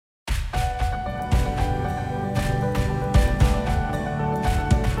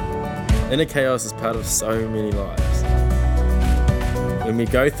Inner chaos is part of so many lives. When we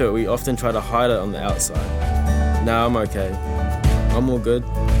go through it, we often try to hide it on the outside. Nah, I'm okay. I'm all good.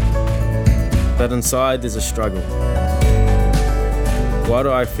 But inside, there's a struggle. Why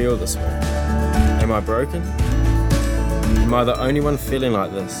do I feel this way? Am I broken? Am I the only one feeling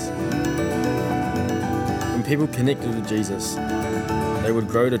like this? When people connected with Jesus, they would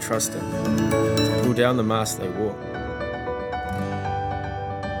grow to trust Him, to pull down the mask they wore.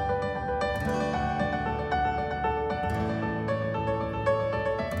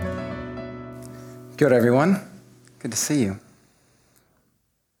 Good, everyone. Good to see you.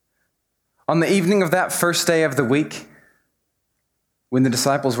 On the evening of that first day of the week, when the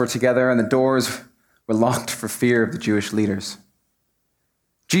disciples were together and the doors were locked for fear of the Jewish leaders,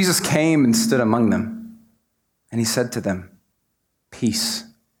 Jesus came and stood among them, and He said to them, "Peace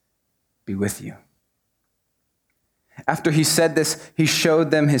be with you." After He said this, He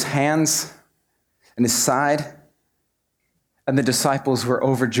showed them His hands and His side, and the disciples were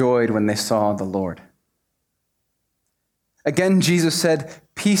overjoyed when they saw the Lord. Again, Jesus said,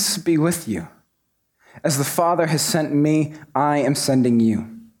 "Peace be with you. As the Father has sent me, I am sending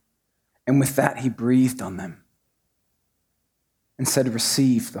you." And with that, He breathed on them and said,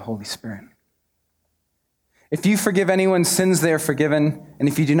 "Receive the Holy Spirit. If you forgive anyone's sins, they are forgiven. And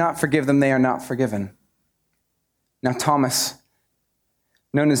if you do not forgive them, they are not forgiven." Now Thomas,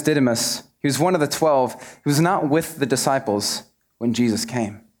 known as Didymus, he was one of the 12. He was not with the disciples when Jesus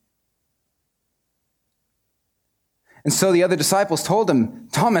came. And so the other disciples told him,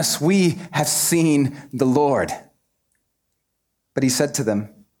 "Thomas, we have seen the Lord." But he said to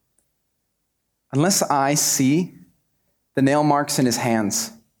them, "Unless I see the nail marks in his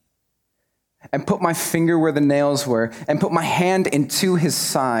hands, and put my finger where the nails were, and put my hand into his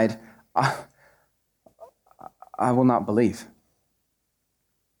side, I will not believe."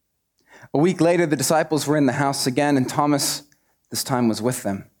 A week later, the disciples were in the house again, and Thomas this time was with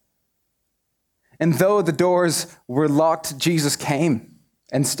them. And though the doors were locked, Jesus came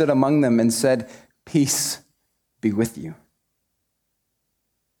and stood among them and said, "Peace be with you."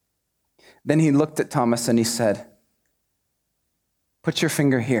 Then He looked at Thomas and He said, "Put your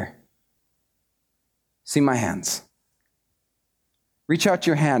finger here. See my hands. Reach out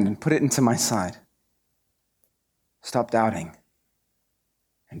your hand and put it into my side. Stop doubting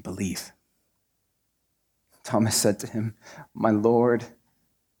and believe." Thomas said to Him, "My Lord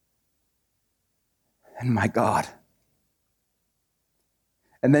and my God."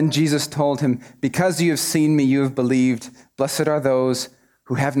 And then Jesus told him, "Because you have seen me, you have believed. Blessed are those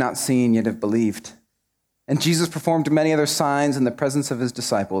who have not seen yet have believed." And Jesus performed many other signs in the presence of His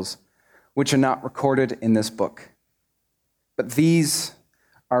disciples, which are not recorded in this book. But these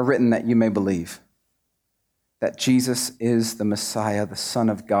are written that you may believe that Jesus is the Messiah, the Son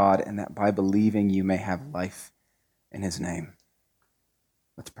of God, and that by believing you may have life in His name.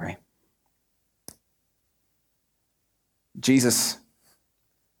 Let's pray. Jesus,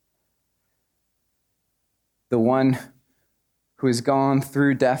 the one who has gone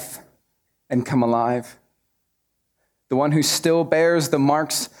through death and come alive, the one who still bears the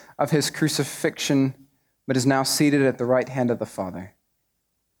marks of His crucifixion, but is now seated at the right hand of the Father.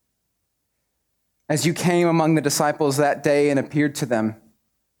 As you came among the disciples that day and appeared to them,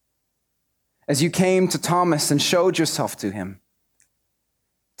 as you came to Thomas and showed yourself to him,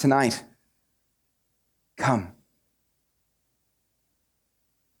 tonight, come.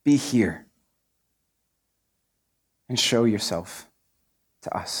 Be here and show yourself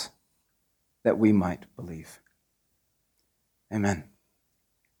to us that we might believe. Amen.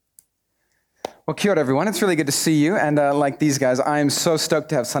 Well, kia ora, everyone. It's really good to see you. And like these guys, I am so stoked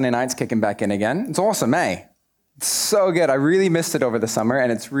to have Sunday nights kicking back in again. It's awesome, eh? It's so good. I really missed it over the summer,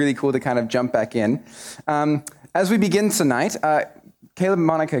 and it's really cool to kind of jump back in. As we begin tonight, Caleb and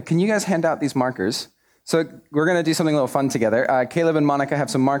Monica, can you guys hand out these markers? So we're going to do something a little fun together. Caleb and Monica have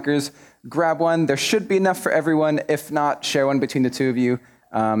some markers. Grab one. There should be enough for everyone. If not, share one between the two of you,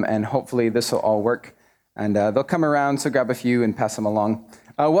 and hopefully this will all work. And they'll come around, so grab a few and pass them along.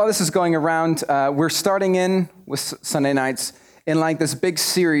 While this is going around, we're starting in with Sunday nights in like this big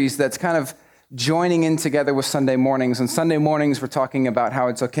series that's kind of joining in together with Sunday mornings. And Sunday mornings, we're talking about how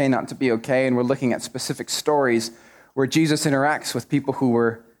it's okay not to be okay, and we're looking at specific stories where Jesus interacts with people who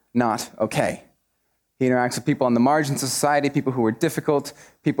were not okay. He interacts with people on the margins of society, people who are difficult,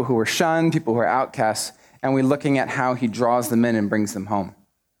 people who are shunned, people who are outcasts, and we're looking at how He draws them in and brings them home.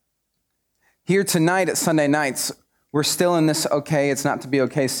 Here tonight at Sunday nights, we're still in this Okay, It's Not to Be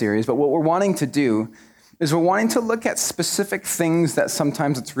Okay series, but what we're wanting to do is we're wanting to look at specific things that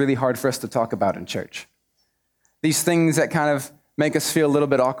sometimes it's really hard for us to talk about in church. These things that kind of make us feel a little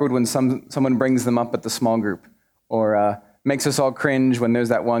bit awkward when someone brings them up at the small group, or makes us all cringe when there's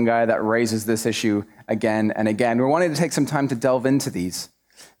that one guy that raises this issue again and again. We're wanting to take some time to delve into these,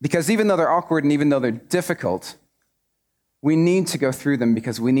 because even though they're awkward and even though they're difficult, we need to go through them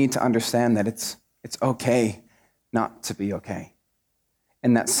because we need to understand that it's okay not to be okay,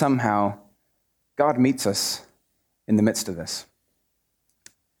 and that somehow God meets us in the midst of this.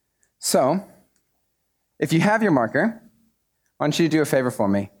 So, if you have your marker, I want you to do a favor for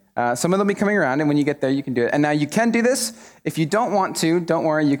me. Some of them will be coming around, and when you get there, you can do it. And now you can do this. If you don't want to, don't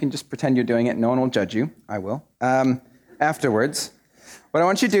worry. You can just pretend you're doing it. No one will judge you. I will. Afterwards, what I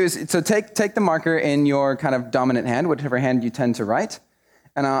want you to do is, so take the marker in your kind of dominant hand, whatever hand you tend to write,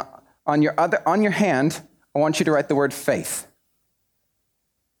 and on your hand, I want you to write the word faith.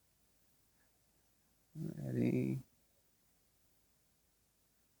 Ready?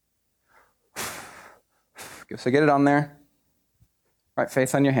 So get it on there. All right,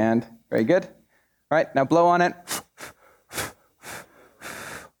 faith on your hand. Very good. All right, now blow on it.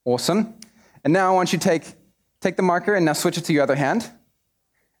 Awesome. And now I want you to take the marker and now switch it to your other hand.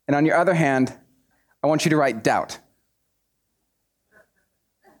 And on your other hand, I want you to write doubt.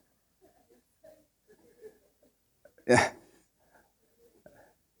 Yeah.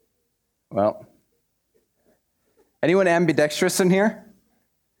 Well, anyone ambidextrous in here?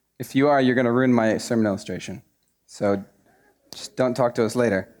 If you are, you're going to ruin my sermon illustration. So just don't talk to us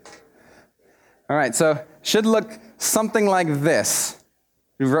later. All right, so should look something like this,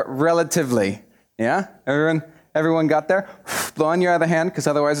 relatively. Yeah? Everyone got there? Blow on your other hand, because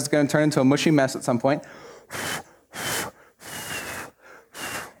otherwise it's going to turn into a mushy mess at some point.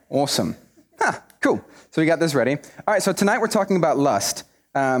 Awesome. Cool. So we got this ready. All right, so tonight we're talking about lust.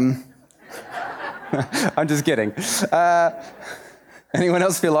 I'm just kidding. Anyone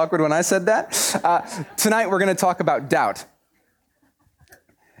else feel awkward when I said that? Tonight we're going to talk about doubt.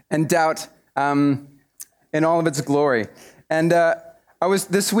 And doubt in all of its glory. And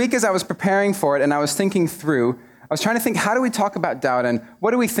this week as I was preparing for it and I was thinking through, I was trying to think, how do we talk about doubt and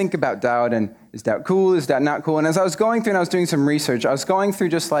what do we think about doubt, and is doubt cool, is doubt not cool? And as I was going through and I was doing some research, I was going through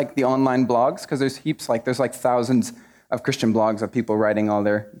just like the online blogs, because there's thousands of Christian blogs of people writing all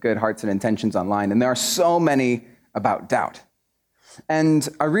their good hearts and intentions online. And there are so many about doubt. And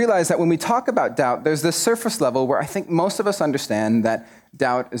I realized that when we talk about doubt, there's this surface level where I think most of us understand that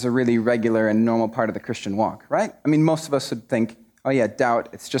doubt is a really regular and normal part of the Christian walk, right? I mean, most of us would think, oh yeah, doubt,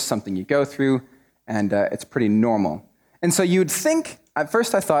 it's just something you go through, and it's pretty normal. And so you'd think, at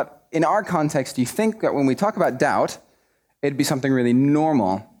first I thought, in our context, you think that when we talk about doubt, it'd be something really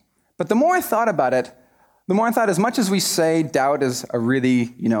normal. But the more I thought about it, the more I thought, as much as we say doubt is a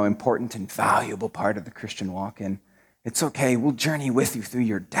really, important and valuable part of the Christian walk, and it's okay, we'll journey with you through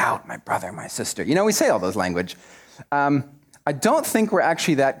your doubt, my brother, my sister. We say all those language. I don't think we're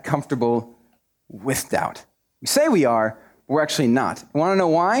actually that comfortable with doubt. We say we are, but we're actually not. You want to know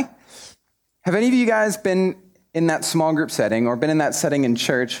why? Have any of you guys been in that small group setting or been in that setting in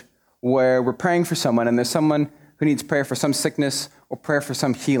church where we're praying for someone and there's someone who needs prayer for some sickness or prayer for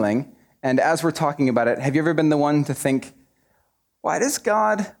some healing? And as we're talking about it, have you ever been the one to think, why does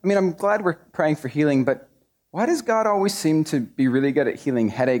God, I'm glad we're praying for healing, but why does God always seem to be really good at healing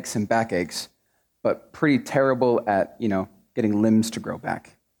headaches and backaches, but pretty terrible at, getting limbs to grow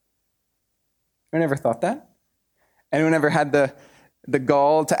back? Anyone ever thought that? Anyone ever had the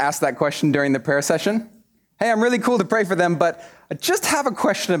gall to ask that question during the prayer session? Hey, I'm really cool to pray for them, but I just have a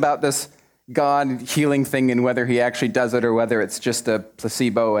question about this God healing thing and whether he actually does it or whether it's just a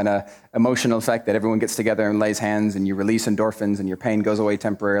placebo and an emotional effect that everyone gets together and lays hands and you release endorphins and your pain goes away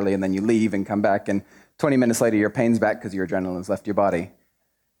temporarily and then you leave and come back and 20 minutes later your pain's back because your adrenaline's left your body.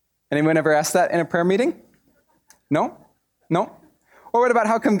 Anyone ever asked that in a prayer meeting? No? Or what about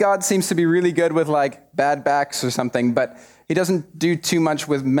how come God seems to be really good with like bad backs or something, but he doesn't do too much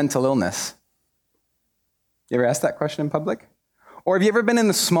with mental illness? You ever asked that question in public? Or have you ever been in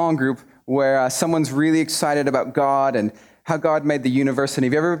the small group where someone's really excited about God and how God made the universe, and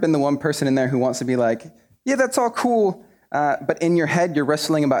have you ever been the one person in there who wants to be like, yeah, that's all cool, but in your head you're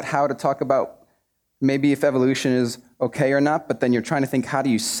wrestling about how to talk about maybe if evolution is okay or not, but then you're trying to think, how do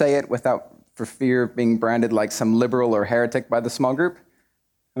you say it for fear of being branded like some liberal or heretic by the small group?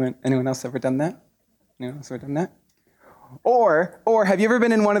 Anyone else ever done that? Or have you ever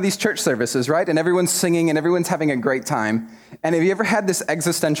been in one of these church services, right? And everyone's singing and everyone's having a great time. And have you ever had this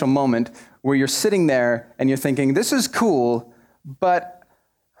existential moment where you're sitting there and you're thinking, this is cool, but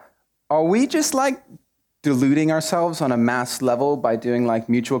are we just like deluding ourselves on a mass level by doing like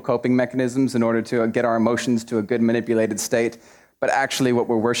mutual coping mechanisms in order to get our emotions to a good manipulated state, but actually what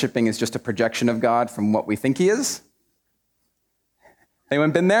we're worshiping is just a projection of God from what we think he is?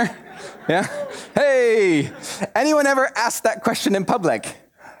 Anyone been there? Yeah? Hey, anyone ever asked that question in public?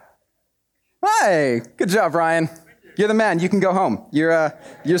 Hey, good job, Ryan. You're the man. You can go home. You're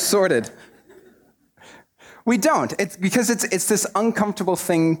sorted. We don't. It's because it's this uncomfortable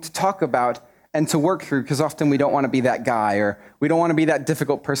thing to talk about and to work through, because often we don't want to be that guy, or we don't want to be that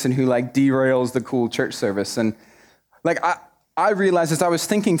difficult person who like derails the cool church service. And like I realized as I was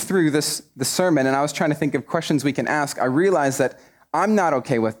thinking through the sermon and I was trying to think of questions we can ask, I realized that I'm not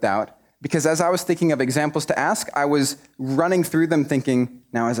okay with doubt, because as I was thinking of examples to ask, I was running through them thinking,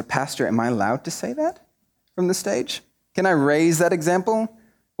 now as a pastor, am I allowed to say that from the stage? Can I raise that example?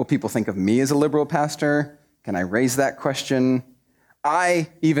 Will people think of me as a liberal pastor? Can I raise that question? I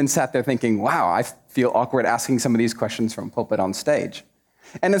even sat there thinking, wow, I feel awkward asking some of these questions from pulpit on stage.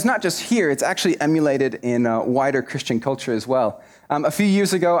 And it's not just here, it's actually emulated in wider Christian culture as well. A few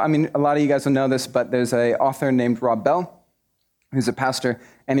years ago, I mean, a lot of you guys will know this, but there's an author named Rob Bell, who's a pastor,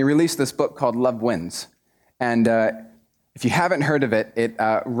 and he released this book called Love Wins. And if you haven't heard of it, it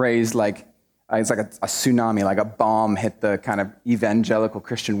raised it's like a tsunami, like a bomb hit the kind of evangelical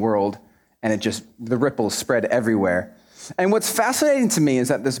Christian world, and the ripples spread everywhere. And what's fascinating to me is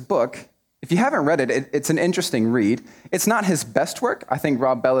that this book, if you haven't read it, it's an interesting read. It's not his best work. I think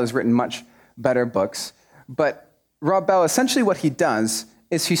Rob Bell has written much better books. But Rob Bell, essentially what he does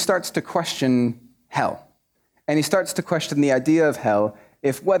is he starts to question hell. And he starts to question the idea of hell,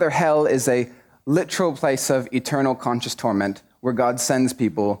 whether hell is a literal place of eternal conscious torment where God sends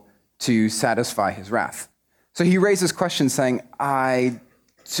people to satisfy his wrath. So he raises questions saying, I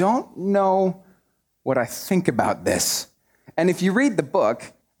don't know what I think about this. And if you read the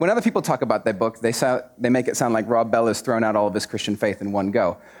book, when other people talk about their book, they make it sound like Rob Bell has thrown out all of his Christian faith in one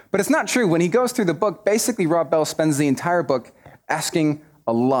go. But it's not true. When he goes through the book, basically Rob Bell spends the entire book asking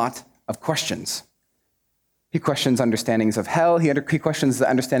a lot of questions. He questions understandings of hell. He questions the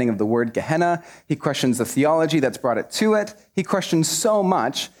understanding of the word Gehenna. He questions the theology that's brought it to it. He questions so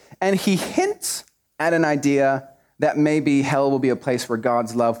much, and he hints at an idea that maybe hell will be a place where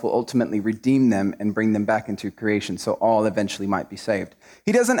God's love will ultimately redeem them and bring them back into creation, so all eventually might be saved.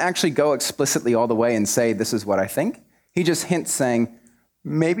 He doesn't actually go explicitly all the way and say, this is what I think. He just hints saying,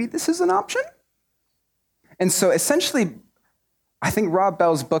 maybe this is an option? And so essentially, I think Rob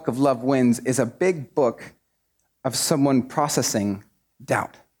Bell's book of Love Wins is a big book of someone processing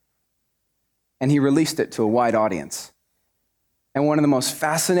doubt. And he released it to a wide audience. And one of the most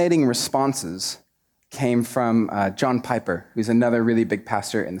fascinating responses came from John Piper, who's another really big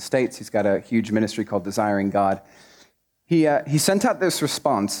pastor in the States. He's got a huge ministry called Desiring God. He sent out this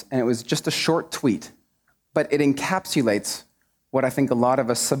response, and it was just a short tweet, but it encapsulates what I think a lot of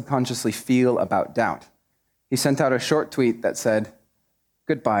us subconsciously feel about doubt. He sent out a short tweet that said,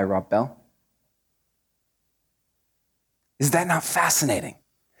 "Goodbye, Rob Bell." Is that not fascinating?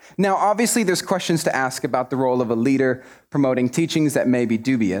 Now, obviously, there's questions to ask about the role of a leader promoting teachings that may be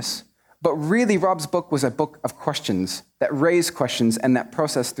dubious. But really, Rob's book was a book of questions that raise questions and that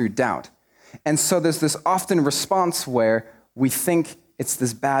process through doubt. And so there's this often response where we think it's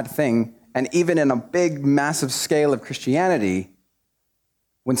this bad thing. And even in a big, massive scale of Christianity,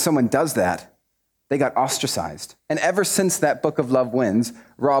 when someone does that, they got ostracized. And ever since that book of Love Wins,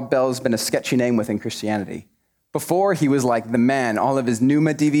 Rob Bell's been a sketchy name within Christianity. Before, he was like the man. All of his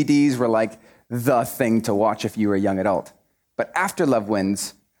Pneuma DVDs were like the thing to watch if you were a young adult. But after Love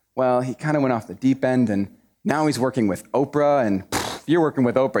Wins, well, he kind of went off the deep end, and now he's working with Oprah, and if you're working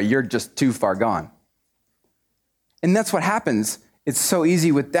with Oprah, you're just too far gone. And that's what happens. It's so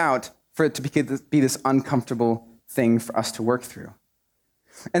easy with doubt for it to be this uncomfortable thing for us to work through.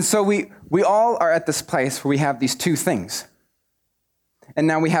 And so we all are at this place where we have these two things. And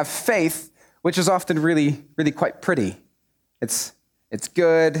now we have faith, which is often really, really quite pretty. It's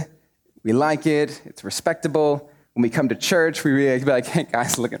good, we like it, it's respectable. When we come to church, we really be like, hey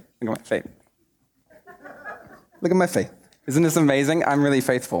guys, look at my faith. Look at my faith. Isn't this amazing? I'm really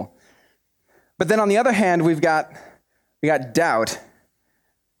faithful. But then on the other hand, we got doubt,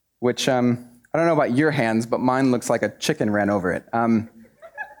 which I don't know about your hands, but mine looks like a chicken ran over it.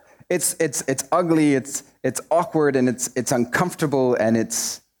 It's ugly, it's awkward, and it's uncomfortable, and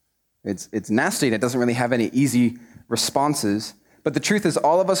it's nasty, and it doesn't really have any easy responses. But the truth is,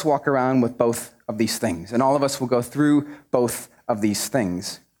 all of us walk around with both of these things, and all of us will go through both of these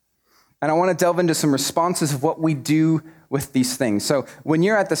things. And I want to delve into some responses of what we do with these things. So when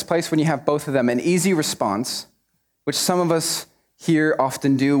you're at this place, when you have both of them, an easy response, which some of us here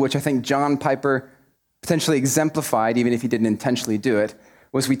often do, which I think John Piper potentially exemplified, even if he didn't intentionally do it,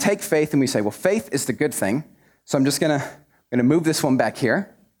 was we take faith and we say, well, faith is the good thing, so I'm just going to move this one back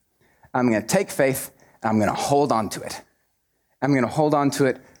here. I'm going to take faith, and I'm going to hold on to it. I'm going to hold on to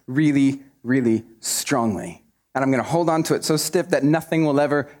it really, really strongly. And I'm going to hold on to it so stiff that nothing will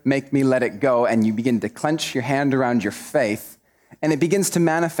ever make me let it go. And you begin to clench your hand around your faith, and it begins to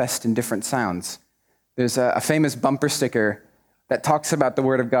manifest in different sounds. There's a famous bumper sticker that talks about the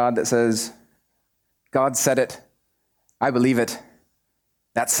Word of God that says, God said it, I believe it,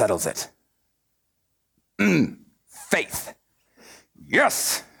 that settles it. Faith.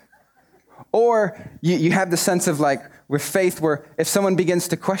 Yes. Or you have the sense of like with faith where if someone begins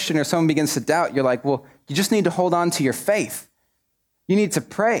to question or someone begins to doubt, you're like, well, you just need to hold on to your faith. You need to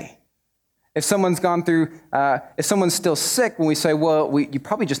pray. If someone's gone through, if someone's still sick, when we say, well, you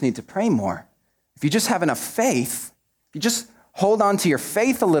probably just need to pray more. If you just have enough faith, if you just hold on to your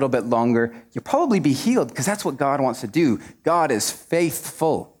faith a little bit longer, you'll probably be healed because that's what God wants to do. God is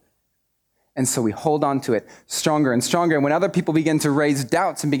faithful. And so we hold on to it stronger and stronger. And when other people begin to raise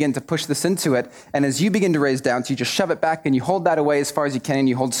doubts and begin to push this into it, and as you begin to raise doubts, you just shove it back and you hold that away as far as you can, and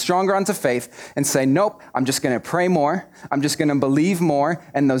you hold stronger onto faith and say, nope, I'm just going to pray more. I'm just going to believe more,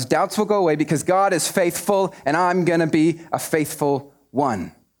 and those doubts will go away because God is faithful, and I'm going to be a faithful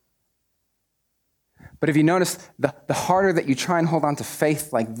one. But if you notice, the harder that you try and hold on to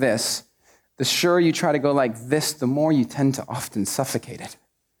faith like this, the surer you try to go like this, the more you tend to often suffocate it,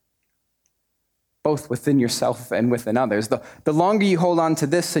 both within yourself and within others. The longer you hold on to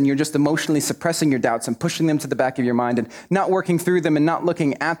this and you're just emotionally suppressing your doubts and pushing them to the back of your mind and not working through them and not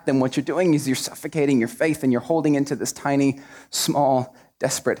looking at them, what you're doing is you're suffocating your faith and you're holding into this tiny, small,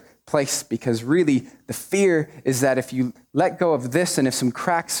 desperate place, because really the fear is that if you let go of this and if some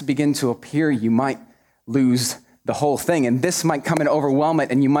cracks begin to appear, you might lose the whole thing. And this might come and overwhelm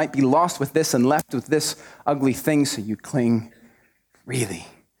it, and you might be lost with this and left with this ugly thing, so you cling really,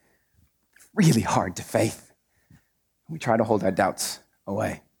 really hard to faith. We try to hold our doubts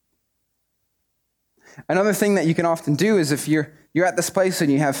away. Another thing that you can often do is if you're at this place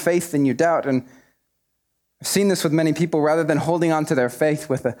and you have faith and you doubt, and I've seen this with many people, rather than holding on to their faith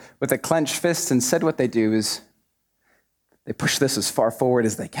with a clenched fist, instead what they do is they push this as far forward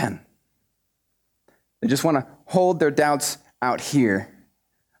as they can. They just want to hold their doubts out here.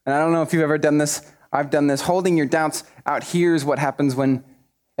 And I don't know if you've ever done this. I've done this. Holding your doubts out here is what happens when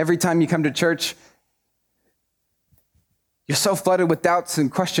every time you come to church, you're so flooded with doubts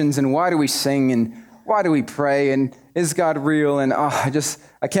and questions, and why do we sing, and why do we pray, and is God real, and I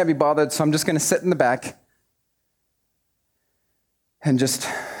can't be bothered, so I'm just going to sit in the back and just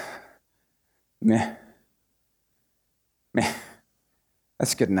meh.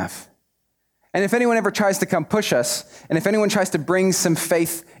 That's good enough. And if anyone ever tries to come push us, and if anyone tries to bring some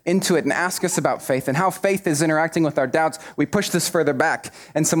faith into it and ask us about faith and how faith is interacting with our doubts, we push this further back.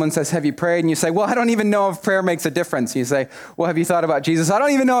 And someone says, have you prayed? And you say, well, I don't even know if prayer makes a difference. You say, well, have you thought about Jesus? I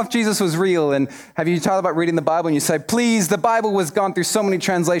don't even know if Jesus was real. And have you thought about reading the Bible? And you say, please, the Bible was gone through so many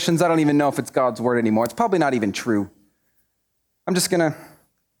translations, I don't even know if it's God's word anymore. It's probably not even true. I'm just going to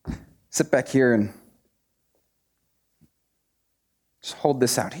sit back here and just hold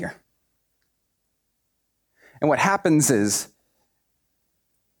this out here. And what happens is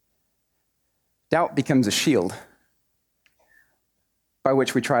doubt becomes a shield by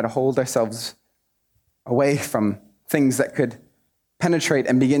which we try to hold ourselves away from things that could penetrate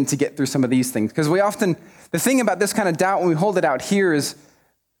and begin to get through some of these things. Because the thing about this kind of doubt when we hold it out here is,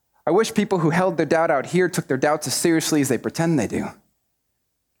 I wish people who held their doubt out here took their doubts as seriously as they pretend they do.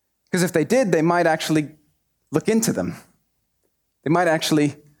 Because if they did, they might actually look into them. They might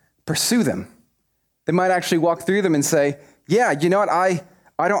actually pursue them. They might actually walk through them and say, yeah, you know what, I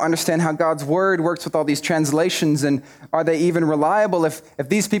don't understand how God's word works with all these translations, and are they even reliable? If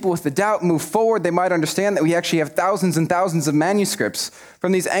these people with the doubt move forward, they might understand that we actually have thousands and thousands of manuscripts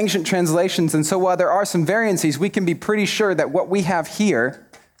from these ancient translations, and so while there are some variances, we can be pretty sure that what we have here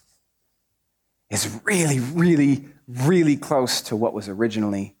is really, really, really close to what was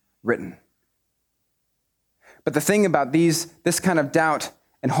originally written. But the thing about this kind of doubt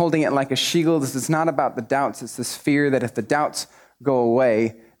and holding it like a shield is it's not about the doubts. It's this fear that if the doubts go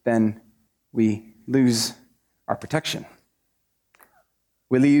away, then we lose our protection.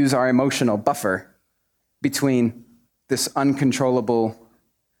 We lose our emotional buffer between this uncontrollable,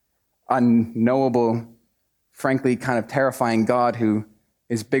 unknowable, frankly kind of terrifying God who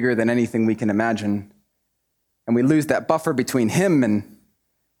is bigger than anything we can imagine. And we lose that buffer between him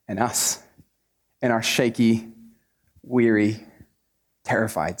and us in our shaky, weary,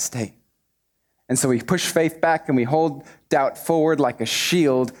 terrified state. And so we push faith back and we hold doubt forward like a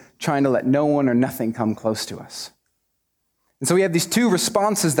shield, trying to let no one or nothing come close to us. And so we have these two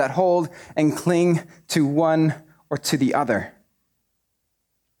responses that hold and cling to one or to the other.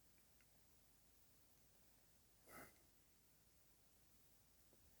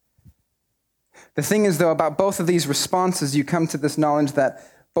 The thing is, though, about both of these responses, you come to this knowledge that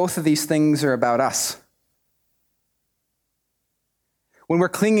both of these things are about us. When we're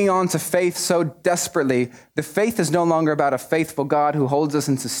clinging on to faith so desperately, the faith is no longer about a faithful God who holds us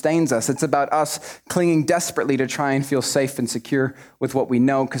and sustains us. It's about us clinging desperately to try and feel safe and secure with what we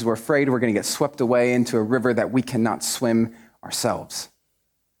know because we're afraid we're going to get swept away into a river that we cannot swim ourselves.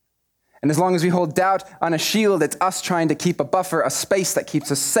 And as long as we hold doubt on a shield, it's us trying to keep a buffer, a space that keeps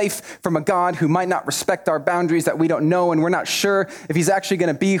us safe from a God who might not respect our boundaries that we don't know, and we're not sure if he's actually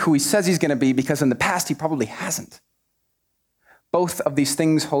going to be who he says he's going to be because in the past he probably hasn't. Both of these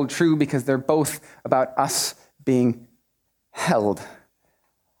things hold true because they're both about us being held,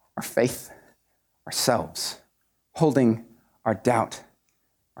 our faith ourselves, holding our doubt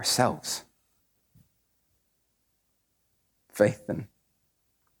ourselves. Faith and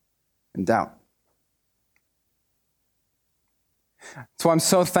doubt. So I'm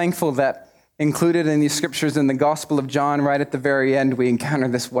so thankful that included in these scriptures in the Gospel of John, right at the very end, we encounter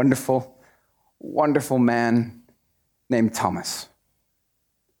this wonderful, wonderful man named Thomas.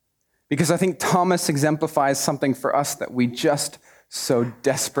 Because I think Thomas exemplifies something for us that we just so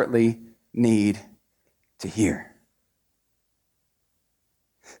desperately need to hear.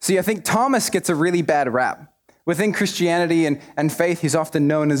 See, I think Thomas gets a really bad rap. Within Christianity and faith, he's often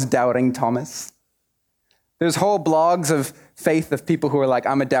known as Doubting Thomas. There's whole blogs of faith of people who are like,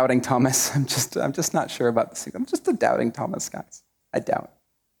 I'm a Doubting Thomas. I'm just not sure about this. I'm just a Doubting Thomas, guys. I doubt.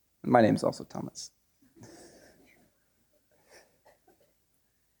 My name's also Thomas.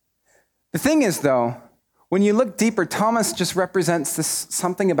 The thing is, though, when you look deeper, Thomas just represents this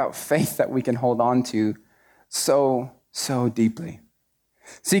something about faith that we can hold on to so deeply.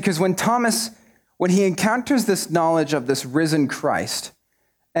 See, because when he encounters this knowledge of this risen Christ,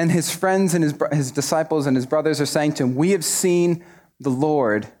 and his friends and his disciples and his brothers are saying to him, we have seen the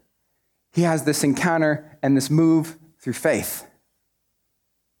Lord, he has this encounter and this move through faith.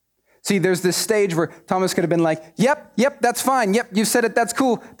 See, there's this stage where Thomas could have been like, yep, that's fine. Yep, you said it, that's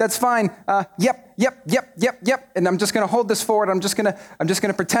cool, that's fine. Yep. And I'm just going to hold this forward. I'm just going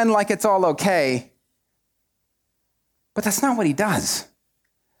to pretend like it's all okay. But that's not what he does.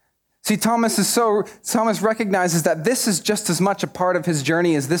 See, Thomas recognizes that this is just as much a part of his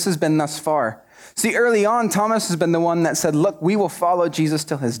journey as this has been thus far. See, early on, Thomas has been the one that said, look, we will follow Jesus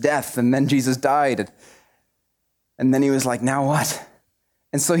till his death. And then Jesus died. And then he was like, now what?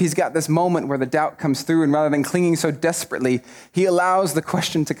 And so he's got this moment where the doubt comes through, and rather than clinging so desperately, he allows the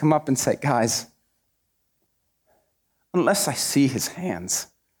question to come up and say, guys, unless I see his hands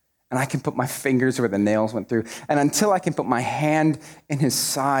and I can put my fingers where the nails went through, and until I can put my hand in his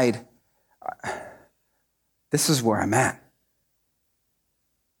side, this is where I'm at.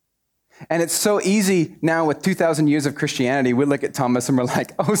 And it's so easy now with 2,000 years of Christianity, we look at Thomas and we're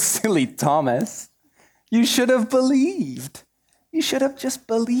like, oh, silly Thomas, you should have believed. You should have just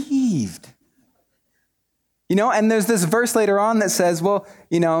believed. And there's this verse later on that says, well,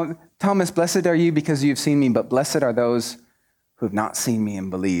 Thomas, blessed are you because you've seen me, but blessed are those who have not seen me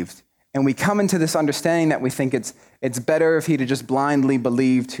and believed. And we come into this understanding that we think it's better if he'd have just blindly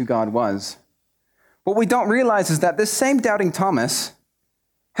believed who God was. What we don't realize is that this same doubting Thomas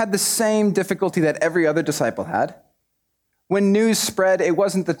had the same difficulty that every other disciple had. When news spread, it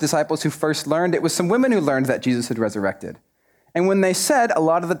wasn't the disciples who first learned, it was some women who learned that Jesus had resurrected. And when they said, a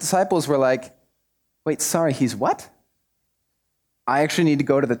lot of the disciples were like, wait, sorry, he's what? I actually need to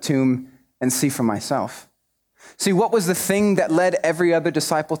go to the tomb and see for myself. See, what was the thing that led every other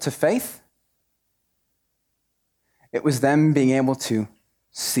disciple to faith? It was them being able to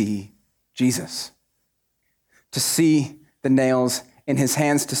see Jesus, to see the nails in his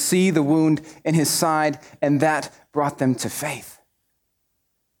hands, to see the wound in his side, and that brought them to faith.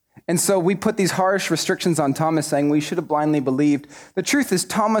 And so we put these harsh restrictions on Thomas, saying we should have blindly believed. The truth is,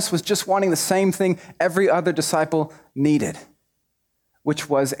 Thomas was just wanting the same thing every other disciple needed, which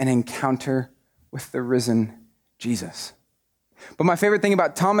was an encounter with the risen Jesus. But my favorite thing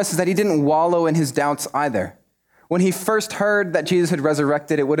about Thomas is that he didn't wallow in his doubts either. When he first heard that Jesus had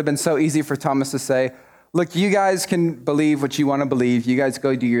resurrected, it would have been so easy for Thomas to say, look, you guys can believe what you want to believe. You guys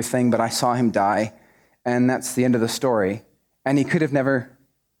go do your thing, but I saw him die, and that's the end of the story. And he could have never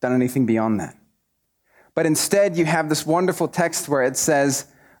done anything beyond that. But instead, you have this wonderful text where it says,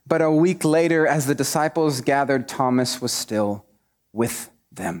 but a week later, as the disciples gathered, Thomas was still with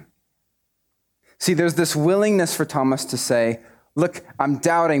them. See, there's this willingness for Thomas to say, look, I'm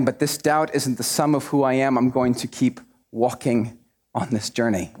doubting, but this doubt isn't the sum of who I am. I'm going to keep walking on this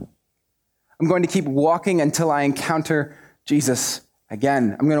journey. I'm going to keep walking until I encounter Jesus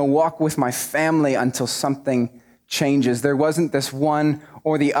again. I'm going to walk with my family until something changes. There wasn't this one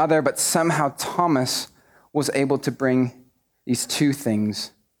or the other, but somehow Thomas was able to bring these two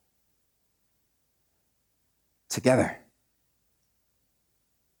things together.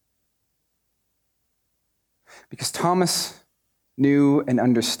 Because Thomas knew and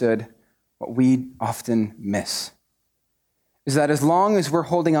understood what we often miss, is that as long as we're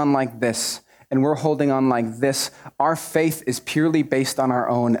holding on like this and we're holding on like this, our faith is purely based on our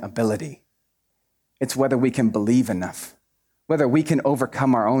own ability. It's whether we can believe enough, whether we can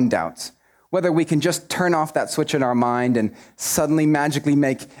overcome our own doubts, whether we can just turn off that switch in our mind and suddenly magically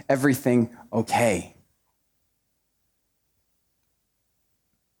make everything okay.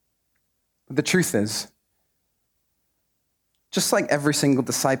 But the truth is, just like every single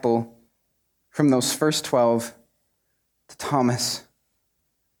disciple from those first 12 to Thomas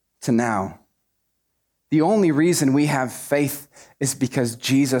to now, the only reason we have faith is because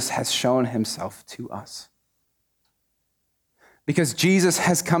Jesus has shown himself to us. Because Jesus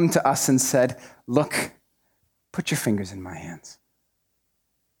has come to us and said, look, put your fingers in my hands.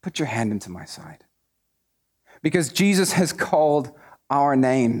 Put your hand into my side. Because Jesus has called our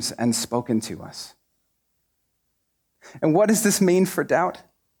names and spoken to us. And what does this mean for doubt?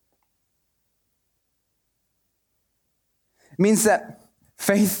 It means that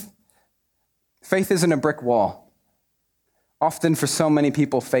faith isn't a brick wall. Often for so many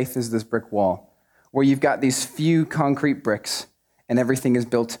people, faith is this brick wall where you've got these few concrete bricks and everything is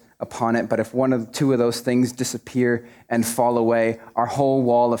built upon it. But if one or two of those things disappear and fall away, our whole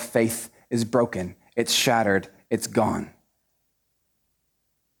wall of faith is broken. It's shattered. It's gone.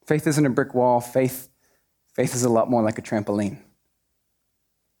 Faith isn't a brick wall. Faith is a lot more like a trampoline.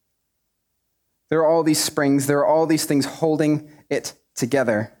 There are all these springs. There are all these things holding it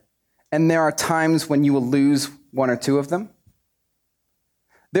together. And there are times when you will lose one or two of them.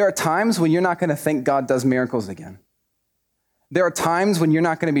 There are times when you're not going to think God does miracles again. There are times when you're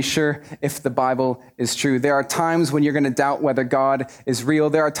not going to be sure if the Bible is true. There are times when you're going to doubt whether God is real.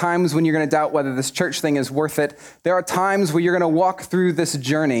 There are times when you're going to doubt whether this church thing is worth it. There are times where you're going to walk through this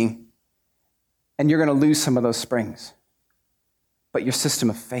journey and you're going to lose some of those springs. But your system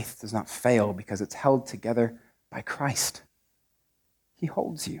of faith does not fail because it's held together by Christ. He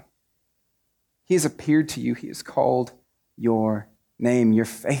holds you. He has appeared to you. He has called your name. Your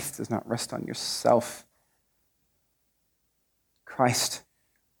faith does not rest on yourself. Christ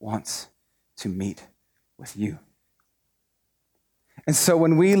wants to meet with you. And so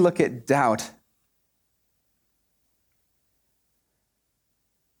when we look at doubt,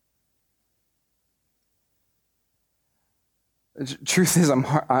 the truth is I'm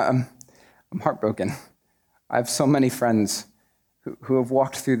heartbroken. I have so many friends who have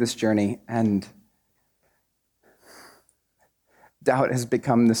walked through this journey, and doubt has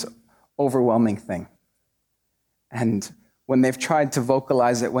become this overwhelming thing. And when they've tried to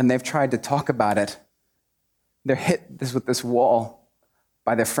vocalize it, when they've tried to talk about it, they're hit with this wall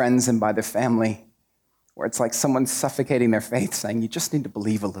by their friends and by their family, where it's like someone's suffocating their faith, saying, you just need to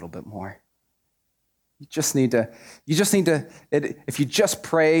believe a little bit more. You just need to, if you just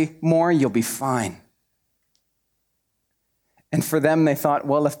pray more, you'll be fine. And for them, they thought,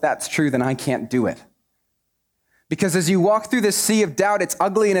 well, if that's true, then I can't do it. Because as you walk through this sea of doubt, it's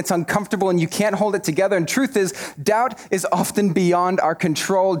ugly and it's uncomfortable and you can't hold it together. And truth is, doubt is often beyond our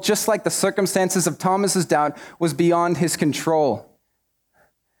control, just like the circumstances of Thomas's doubt was beyond his control.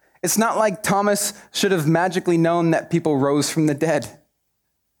 It's not like Thomas should have magically known that people rose from the dead.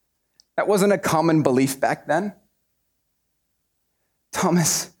 That wasn't a common belief back then.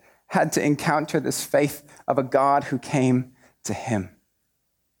 Thomas had to encounter this faith of a God who came to him.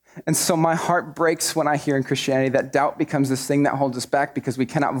 And so my heart breaks when I hear in Christianity that doubt becomes this thing that holds us back because we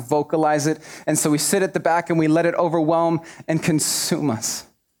cannot vocalize it. And so we sit at the back and we let it overwhelm and consume us.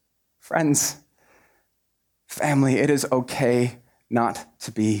 Friends, family, it is okay not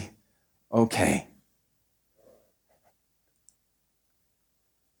to be okay.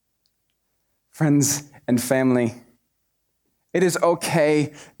 Friends and family, it is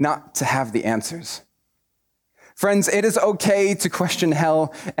okay not to have the answers. Friends, it is okay to question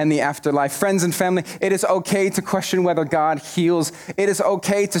hell and the afterlife. Friends and family, it is okay to question whether God heals. It is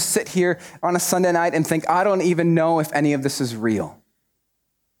okay to sit here on a Sunday night and think, I don't even know if any of this is real.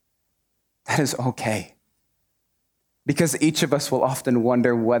 That is okay. Because each of us will often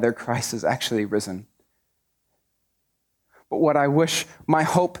wonder whether Christ is actually risen. But what I wish, my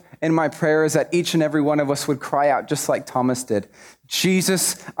hope and my prayer is that each and every one of us would cry out just like Thomas did.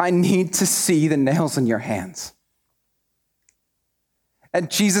 Jesus, I need to see the nails in your hands. And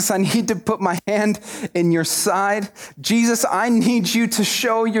Jesus, I need to put my hand in your side. Jesus, I need you to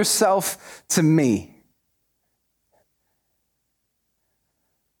show yourself to me.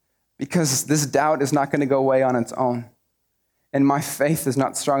 because this doubt is not going to go away on its own. And my faith is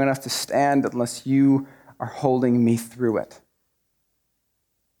not strong enough to stand unless you are holding me through it.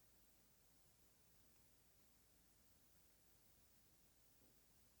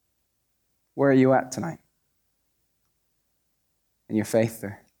 Where are you at tonight? In your faith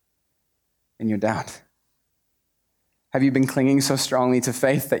or in your doubt? Have you been clinging so strongly to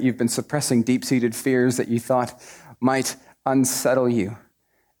faith that you've been suppressing deep-seated fears that you thought might unsettle you?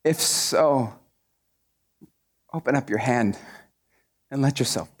 If so, open up your hand and let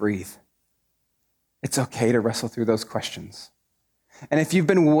yourself breathe. It's okay to wrestle through those questions. And if you've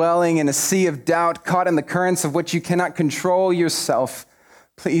been welling in a sea of doubt, caught in the currents of which you cannot control yourself,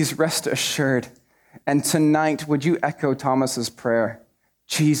 please rest assured. And tonight, would you echo Thomas's prayer?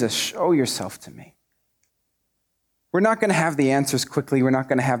 Jesus, show yourself to me. We're not going to have the answers quickly. We're not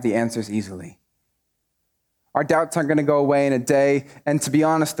going to have the answers easily. Our doubts aren't going to go away in a day. And to be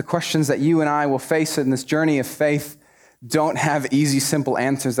honest, the questions that you and I will face in this journey of faith don't have easy, simple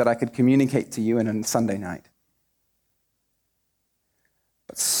answers that I could communicate to you in a Sunday night.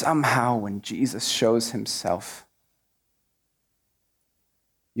 But somehow when Jesus shows himself,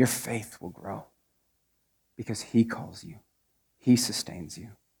 your faith will grow because he calls you, he sustains you,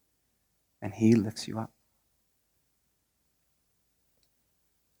 and he lifts you up.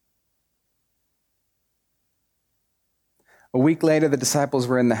 A week later, the disciples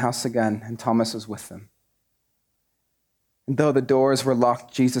were in the house again, and Thomas was with them. And though the doors were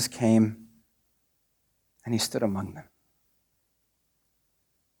locked, Jesus came, and he stood among them.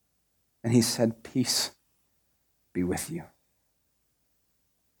 And he said, "Peace be with you."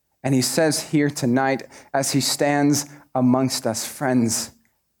 And he says here tonight, as he stands amongst us, friends,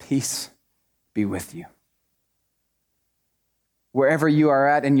 peace be with you. Wherever you are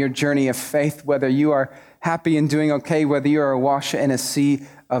at in your journey of faith, whether you are happy and doing okay, whether you are awash in a sea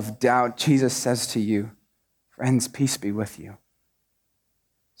of doubt, Jesus says to you, friends, peace be with you.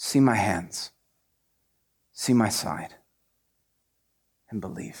 See my hands, see my side, and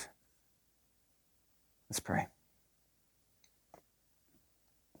believe. Let's pray.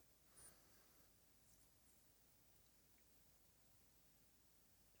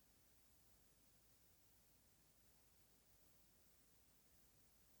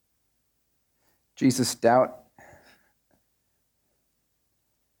 Jesus, doubt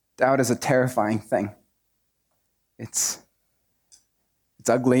is a terrifying thing. It's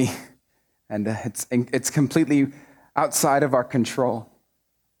ugly, and it's completely outside of our control.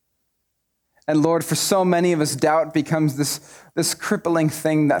 And Lord, for so many of us, doubt becomes this crippling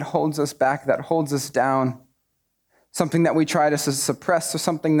thing that holds us back, that holds us down. Something that we try to suppress, or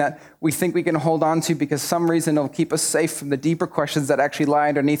something that we think we can hold on to because some reason it'll keep us safe from the deeper questions that actually lie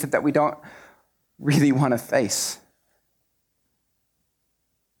underneath it that we don't really want to face.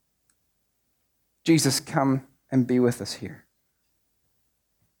 Jesus, come and be with us here.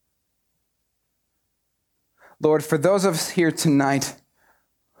 Lord, for those of us here tonight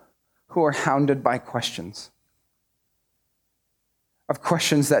who are hounded by questions, of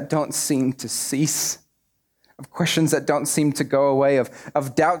questions that don't seem to cease, of questions that don't seem to go away,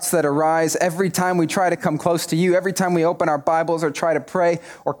 of doubts that arise every time we try to come close to you, every time we open our Bibles or try to pray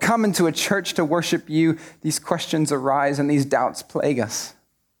or come into a church to worship you, these questions arise and these doubts plague us.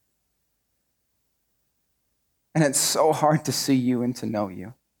 And it's so hard to see you and to know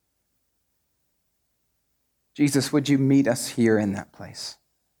you. Jesus, would you meet us here in that place?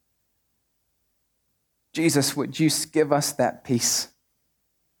 Jesus, would you give us that peace?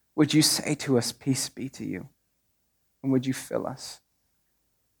 Would you say to us, peace be to you? And would you fill us?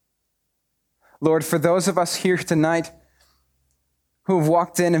 Lord, for those of us here tonight who have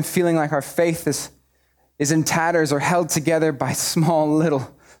walked in and feeling like our faith is in tatters or held together by small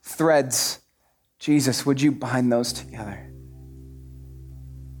little threads, Jesus, would you bind those together?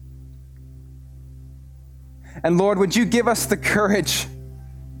 And Lord, would you give us the courage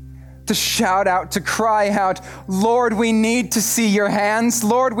to shout out, to cry out, Lord, we need to see your hands.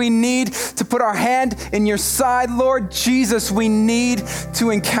 Lord, we need to put our hand in your side. Lord Jesus, we need to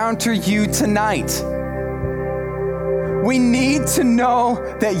encounter you tonight. We need to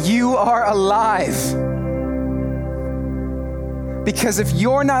know that you are alive. Because if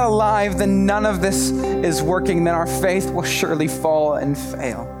you're not alive, then none of this is working. Then our faith will surely fall and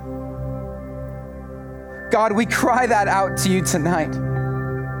fail. God, we cry that out to you tonight.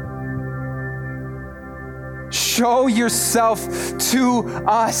 Show yourself to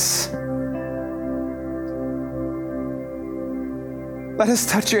us. Let us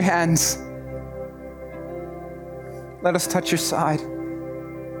touch your hands. Let us touch your side.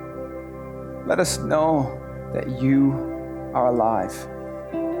 Let us know that you are alive.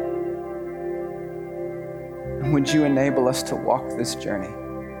 And would you enable us to walk this journey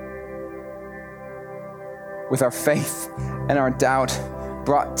with our faith and our doubt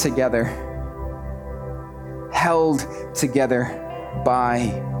brought together, held together by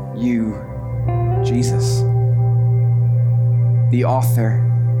you, Jesus, the author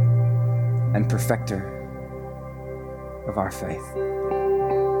and perfecter of our faith.